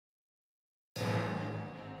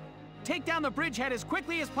Take down the bridgehead as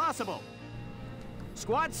quickly as possible.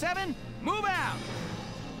 Squad 7, move out!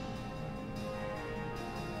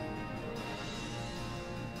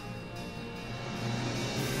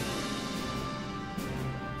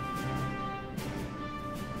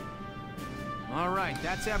 All right,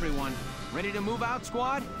 that's everyone. Ready to move out,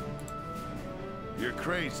 squad? You're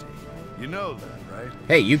crazy. You know that, right?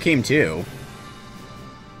 Hey, you came too.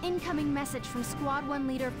 Incoming message from Squad 1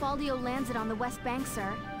 leader Faldio Lancet on the West Bank,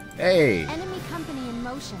 sir. Hey. Enemy company in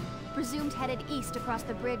motion. Presumed headed east across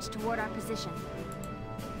the bridge toward our position.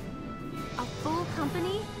 A full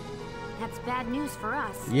company? That's bad news for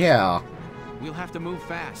us. Yeah. We'll have to move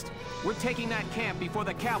fast. We're taking that camp before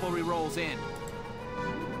the cavalry rolls in.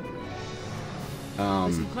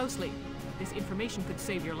 Listen closely. This information could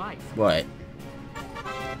save your life. What?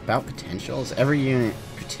 About potentials? Every unit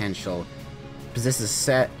potential possesses a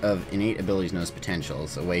set of innate abilities known as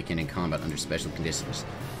potentials, awakened in combat under special conditions,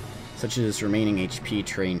 such as remaining HP,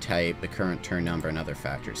 train type, the current turn number, and other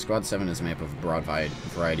factors. Squad 7 is made up of a broad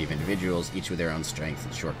variety of individuals, each with their own strengths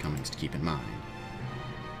and shortcomings to keep in mind.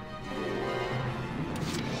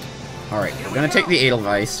 Alright, we're gonna take the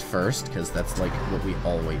Edelweiss first, because that's like what we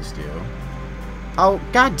always do. Oh,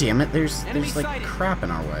 god damn it, there's like crap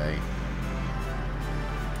in our way.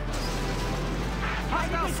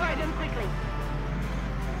 Hostile sighted! Quickly.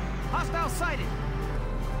 Hostile sighted!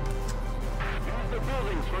 Use the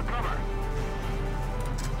buildings for cover.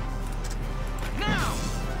 Now!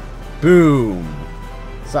 Boom!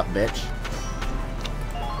 What's up, bitch?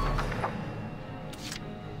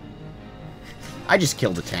 I just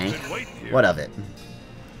killed a tank. What of it?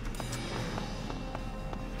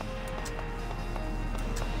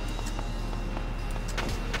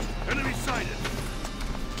 Enemy sighted.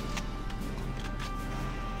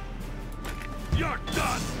 You're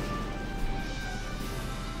done.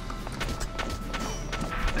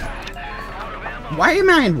 Why am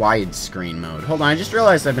I in widescreen mode? Hold on, I just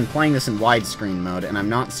realized I've been playing this in widescreen mode, and I'm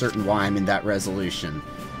not certain why I'm in that resolution.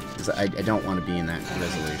 Because I don't want to be in that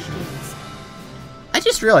resolution. I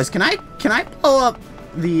just realized, can I blow up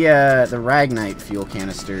the Ragnite fuel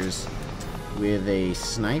canisters with a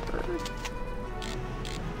sniper?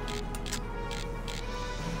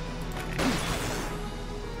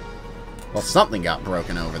 Well, something got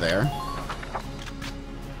broken over there.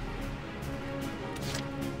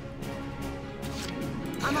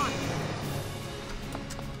 I'm on.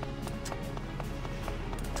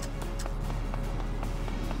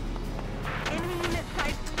 Enemy unit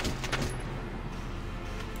sight.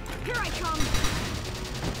 Here I come.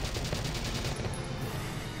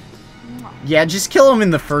 Yeah, just kill him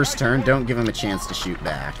in the first turn. Don't give him a chance to shoot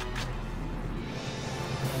back.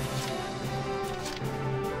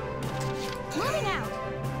 Moving out.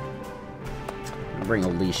 I'll bring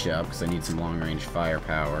Alicia up because I need some long-range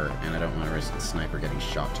firepower, and I don't want to risk the sniper getting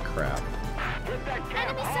shot to crap.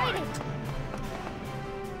 Enemy sighted.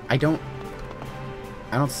 I don't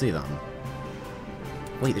see them.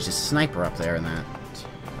 Wait, there's a sniper up there in that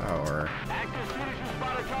tower.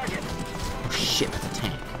 Oh shit, that's a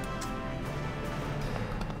tank.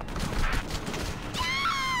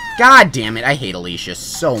 God damn it, I hate Alicia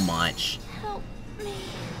so much. Help me.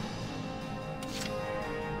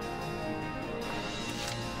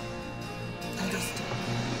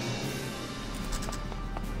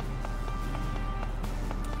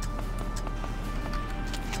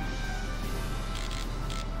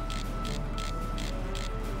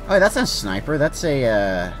 Oh, that's not a sniper, that's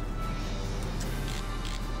a,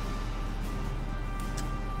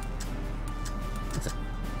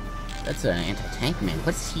 That's an anti-tank man.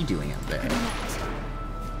 What's he doing up there?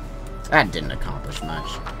 That didn't accomplish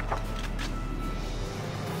much.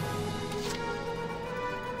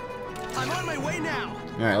 I'm on my way now!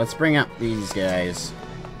 Alright, let's bring up these guys.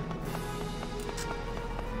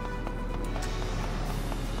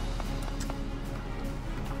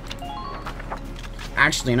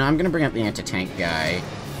 Actually, no, I'm gonna bring up the anti-tank guy.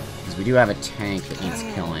 Because we do have a tank that needs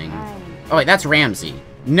killing. Oh wait, that's Ramsey.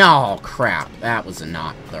 No, crap. That was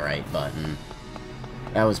not the right button.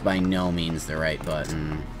 That was by no means the right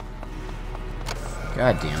button.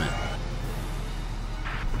 God damn it.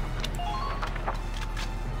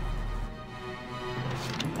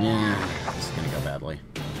 Yeah, this is gonna go badly.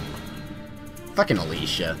 Fucking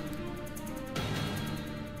Alicia.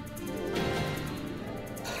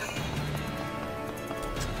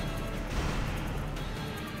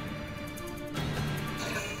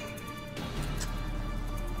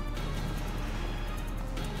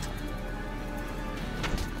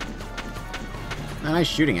 Nice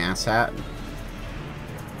shooting, asshat.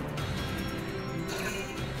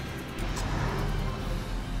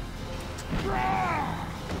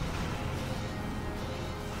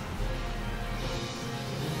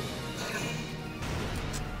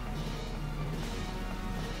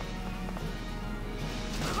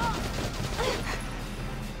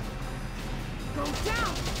 Go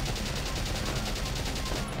down!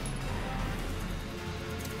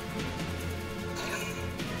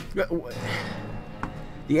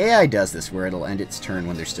 The AI does this where it'll end its turn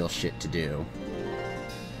when there's still shit to do.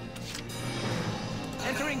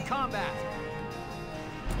 Entering combat.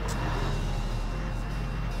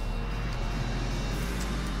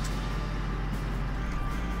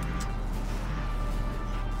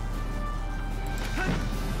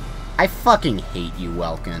 I fucking hate you,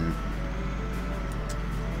 Welkin.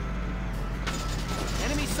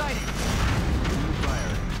 Enemy sighted.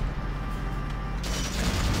 Fire.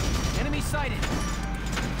 Enemy sighted.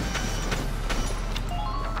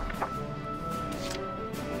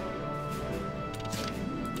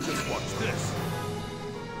 Just watch this.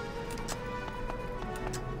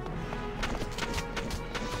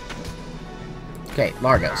 Okay,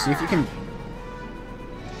 Largo, see if you can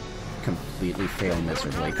completely fail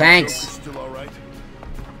miserably. Thanks! Still alright?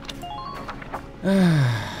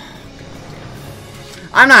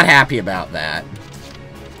 I'm not happy about that.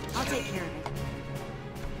 I'll take care of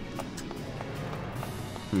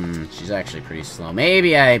it. She's actually pretty slow.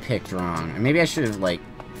 Maybe I picked wrong. Maybe I should have, like,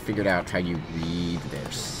 figured out how you read their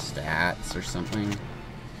stats or something.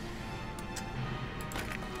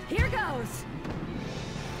 Here goes!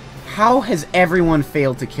 How has everyone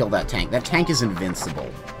failed to kill that tank? That tank is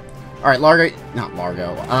invincible. Alright, Largo... Not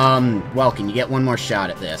Largo. Welkin, you get one more shot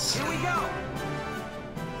at this. Here we go.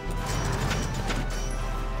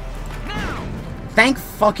 Now. Thank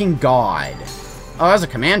fucking God. Oh, that was a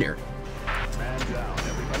commander. Man down.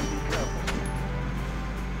 Everybody be careful.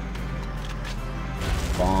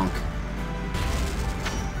 Bonk.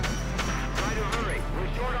 Try to hurry.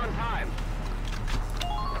 We're short on time.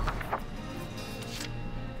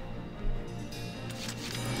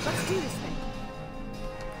 Let's do this thing.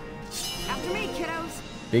 After me, kiddos.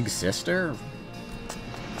 Big sister?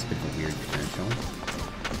 It's a bit of a weird potential.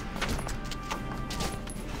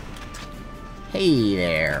 Hey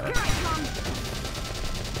there. Here I come.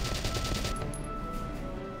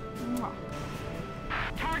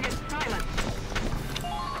 Target silent.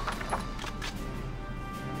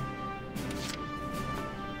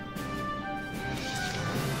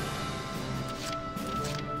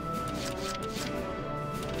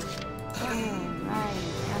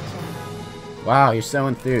 Wow, you're so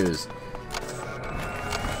enthused.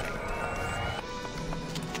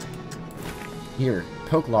 Here,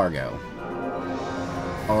 poke Largo.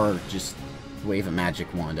 Or just wave a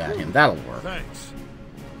magic wand at him. That'll work. Thanks.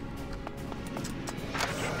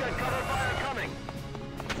 Keep that cover fire coming.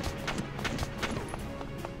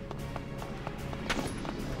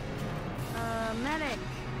 Medic.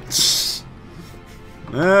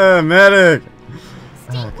 Medic!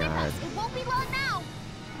 Stay Oh, with God. us. It won't be long now.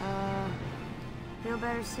 Feel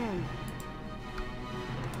better soon.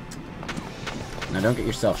 Now don't get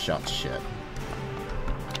yourself shot to shit.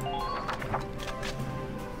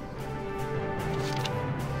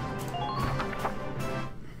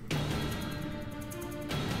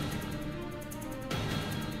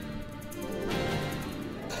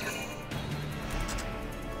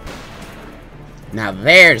 Now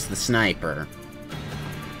there's the sniper.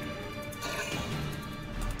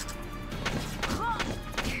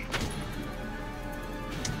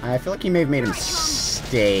 I feel like you may have made a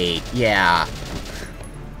mistake. Yeah.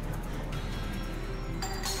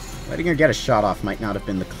 Letting her get a shot off might not have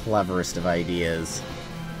been the cleverest of ideas.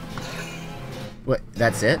 What?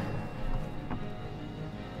 That's it?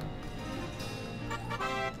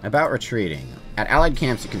 About retreating. At Allied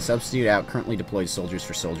camps, you can substitute out currently deployed soldiers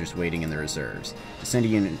for soldiers waiting in the reserves. To send a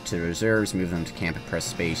unit to the reserves, move them to camp and press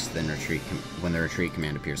space, then retreat when the retreat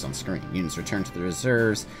command appears on screen. Units returned to the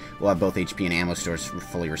reserves will have both HP and ammo stores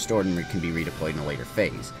fully restored and can be redeployed in a later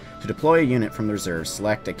phase. To deploy a unit from the reserves,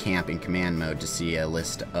 select a camp in command mode to see a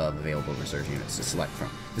list of available reserve units to select from.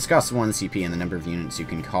 This costs 1 CP and the number of units you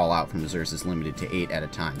can call out from reserves is limited to 8 at a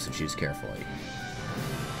time, so choose carefully.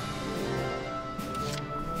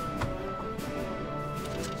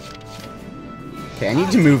 Okay, I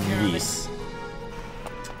need to move these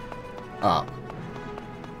up.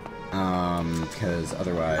 Because I'll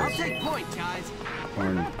otherwise... take point, guys.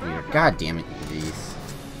 God damn it, these.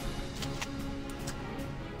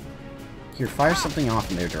 Here, fire something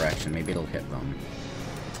off in their direction. Maybe it'll hit them.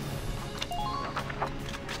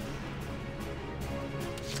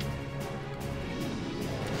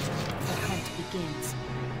 The hunt begins.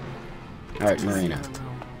 Alright, Marina.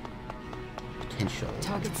 Potential.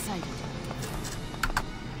 Target sighted.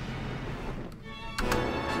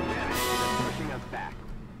 Pushing us back.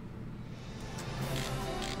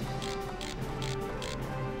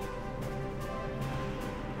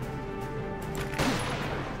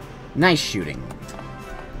 Nice shooting.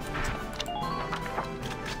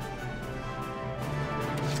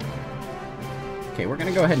 Okay, we're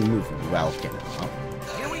gonna go ahead and move Welkin up.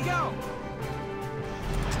 Here we go.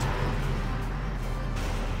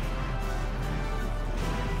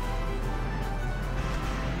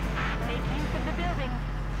 Make use of the building.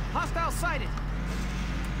 Hostile sighted.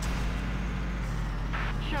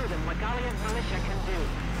 Show them what Gallia's militia can do.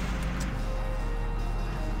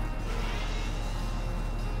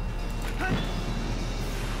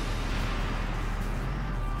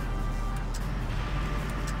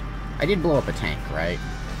 I did blow up a tank, right?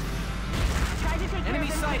 Try to take Enemy care of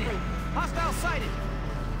them sighted. quickly. Hostile sighted.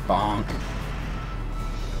 Bonk.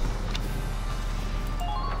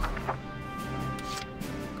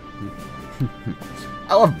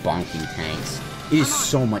 I love bonking tanks. It is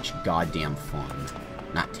so much goddamn fun.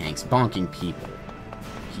 Not tanks, bonking people.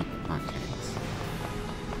 People, not tanks.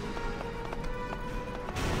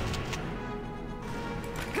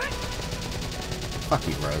 Fuck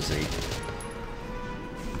you, Rosie.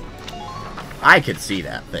 I could see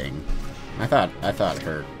that thing. I thought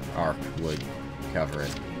her arc would cover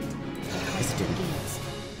it. Yes, it didn't.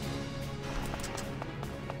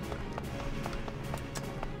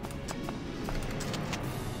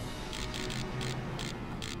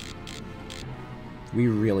 We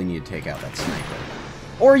really need to take out that sniper.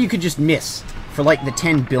 Or you could just miss for like the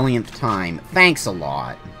 10 billionth time. Thanks a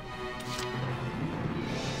lot.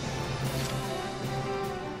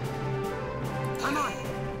 I'm on.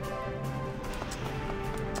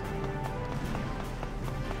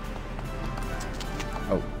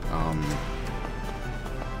 Oh,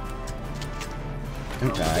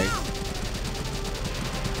 don't die.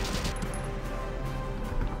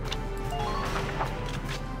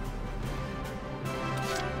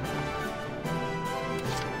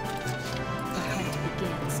 The hunt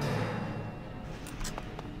begins.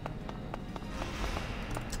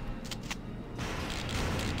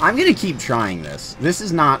 I'm gonna keep trying this. This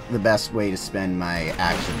is not the best way to spend my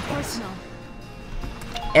action points. Personal.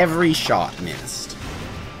 Every shot missed.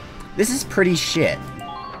 This is pretty shit.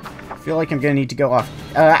 I feel like I'm gonna need to go off.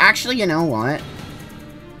 Actually, you know what?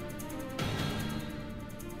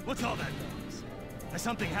 What's all that noise? Has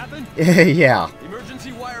something happened? Yeah.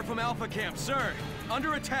 Emergency wire from Alpha Camp, sir.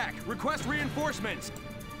 Under attack. Request reinforcements.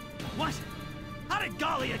 What? How did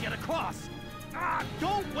Gallia get across? Ah,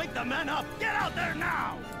 don't wake the men up! Get out there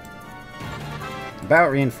now! About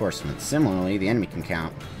reinforcements. Similarly, the enemy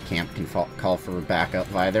camp can call for backup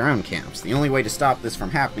via their own camps. The only way to stop this from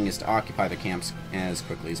happening is to occupy the camps as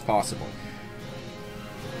quickly as possible.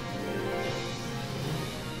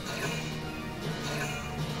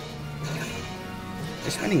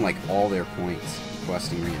 They're spending like all their points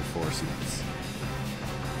requesting reinforcements.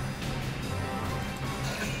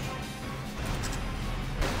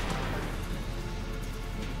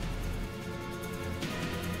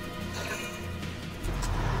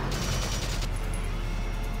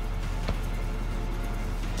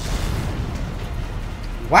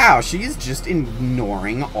 Wow, she is just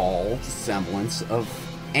ignoring all semblance of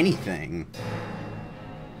anything.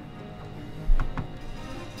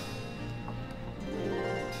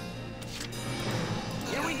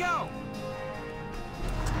 Here we go.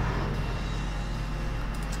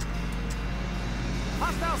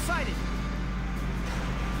 Hostile sighted.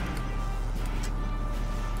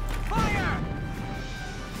 Fire!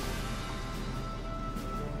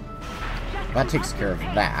 That takes care of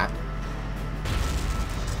that.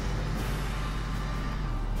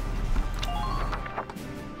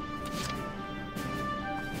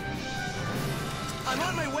 I'm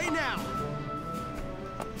on my way now!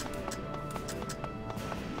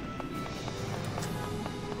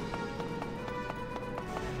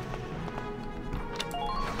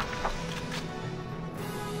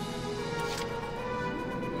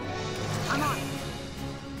 I'm on.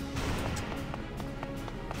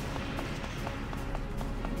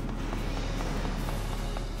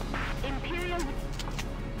 Imperial.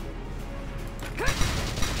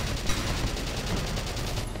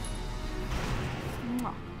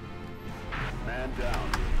 Mwah. Man down.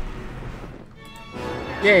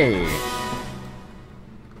 Yay!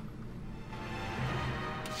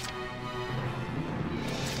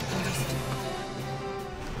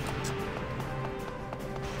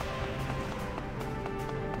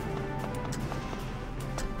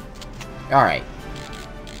 Alright.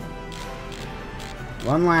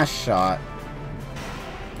 One last shot.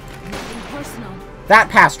 Nothing personal. That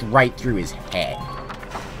passed right through his head.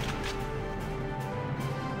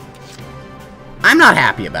 I'm not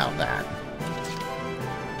happy about that.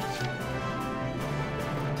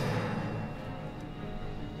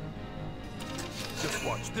 Just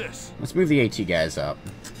watch watch this. Let's move the AT guys up.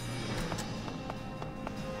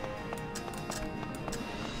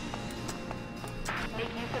 Make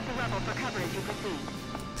use of the rubble for cover as you proceed.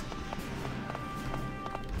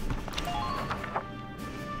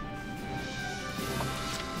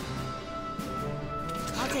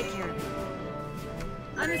 I'll take care of it.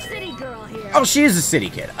 I'm a city girl here. Oh, she is a city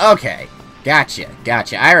kid. Okay. Gotcha.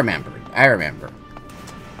 Gotcha. I remember. I remember.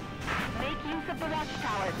 Make use of the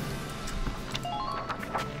watchtower.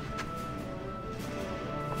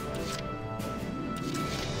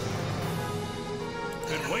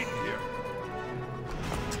 Been waiting here.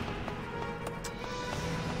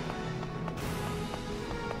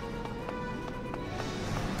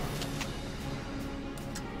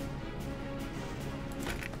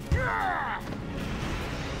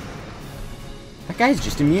 That guy's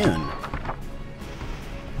just immune.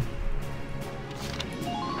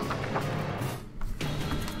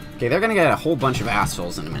 Okay, they're gonna get a whole bunch of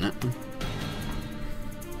assholes in a minute.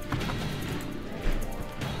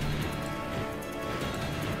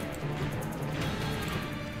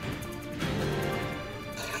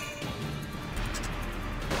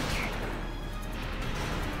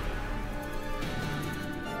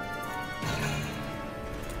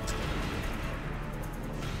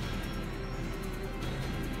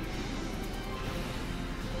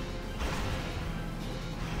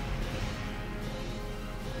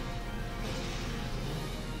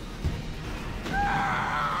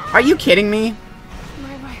 Are you kidding me?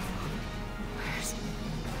 My rifle. Where's...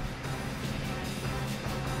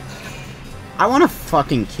 I want to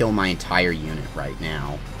fucking kill my entire unit right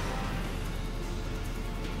now.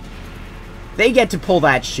 They get to pull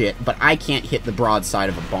that shit, but I can't hit the broadside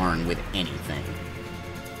of a barn with anything.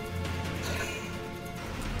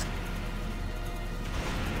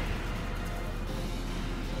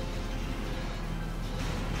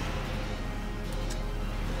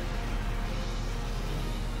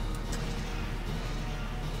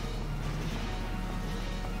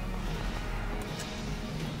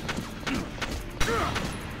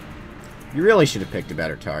 You really should have picked a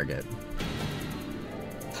better target.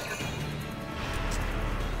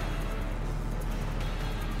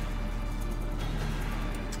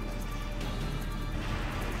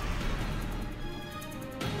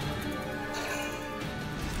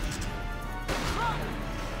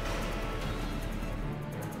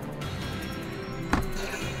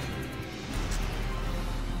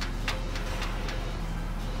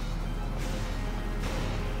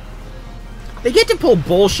 They get to pull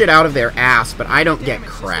bullshit out of their ass, but I don't get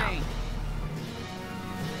crap.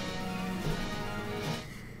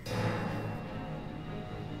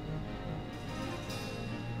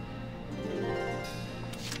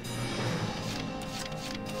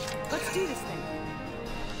 Let's do this thing.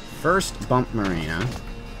 First, bump Marina.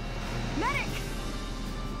 Medic!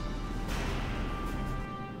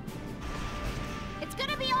 It's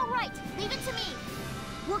gonna be all right. Leave it to me.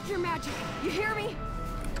 Work your magic. You hear me?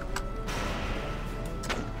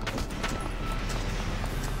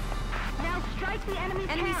 Now strike the enemy's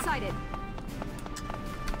Enemy camp. sighted.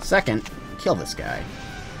 Second, kill this guy.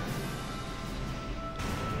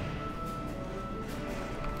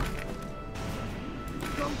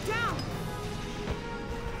 Go down.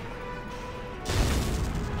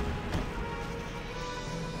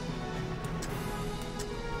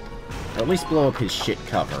 Or at least blow up his shit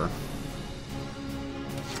cover.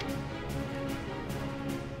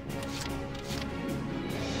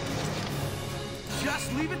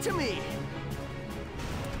 Just leave it to me.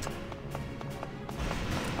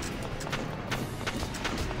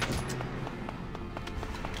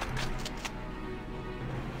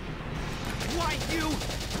 Why you?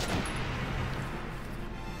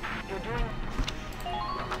 You're doing...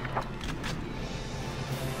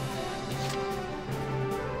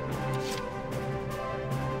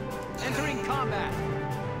 Entering combat.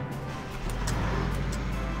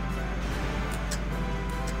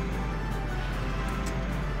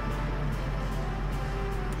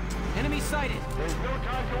 Enemy sighted. There's no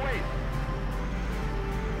time to wait.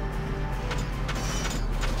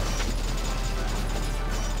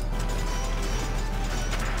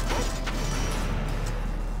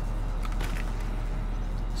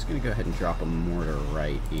 Just gonna go ahead and drop a mortar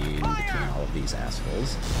right in between all of these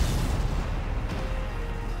assholes.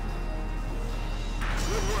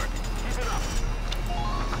 Good work. Keep it up.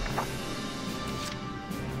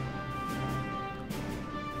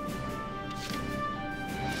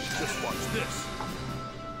 Just watch this.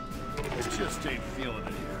 I just ain't feeling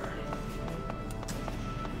it here.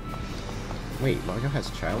 Wait, Largo has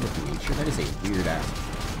a child with nature? That is a weird ass.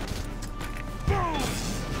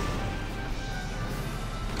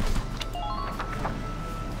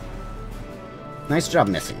 Nice job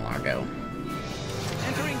missing, Largo.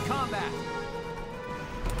 Entering combat.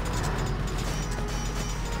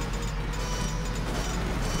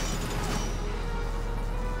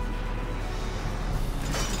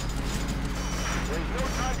 There's no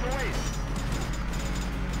time to waste.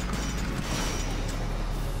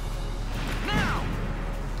 Now!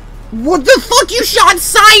 What the fuck? You shot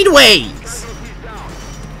sideways! He's down.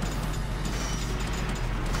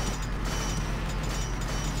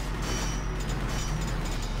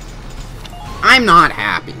 I'm not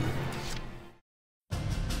happy.